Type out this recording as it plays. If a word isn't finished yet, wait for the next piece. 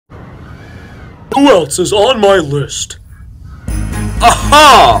Who else is on my list?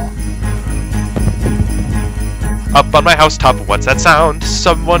 Aha! Up on my housetop, what's that sound?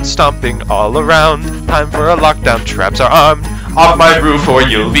 Someone stomping all around. Time for a lockdown, traps are armed. Off my roof or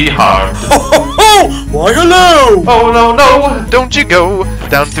you'll be harmed. Ho ho ho! Why hello! Oh no no, don't you go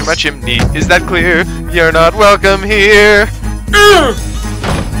down through my chimney, is that clear? You're not welcome here.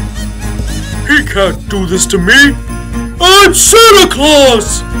 He can't do this to me! I'm Santa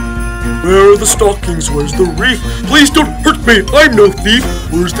Claus! Where are the stockings? Where's the wreath? Please don't hurt me! I'm no thief!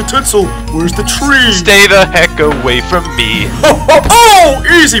 Where's the tinsel? Where's the tree? Stay the heck away from me. Ho ho ho!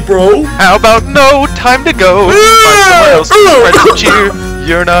 Easy, bro! How about no time to go? Find somewhere else to spread some cheer.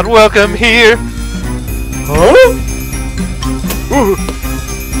 You're not welcome here. Huh?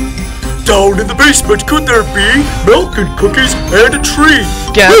 Down in the basement, could there be milk and cookies and a tree?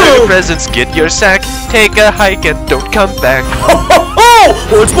 Gather your presents, get your sack. Take a hike and don't come back. Ho ho ho!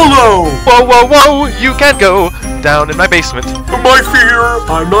 What's below? Whoa whoa whoa, you can't go down in my basement. My fear,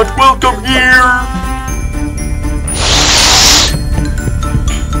 I'm not welcome here.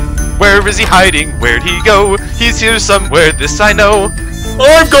 Where is he hiding? Where'd he go? He's here somewhere, this I know.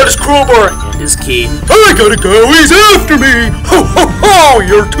 I've got his crowbar and his key. I gotta go, he's after me! Ho ho ho!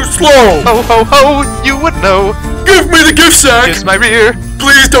 You're too slow! Ho ho ho, you would know. Give me the gift sack! Kiss my rear.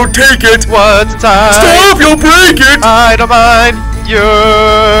 Please don't take it! One time. Stop, you'll break it! I don't mind.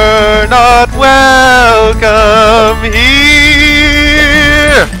 You're not welcome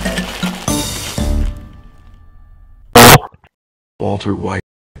here. Walter White,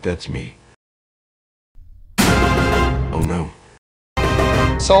 that's me. Oh no.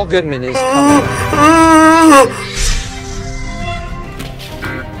 Saul Goodman is coming.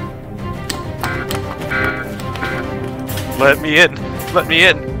 Let me in. Let me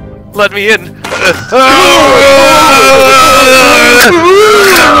in. Let me in.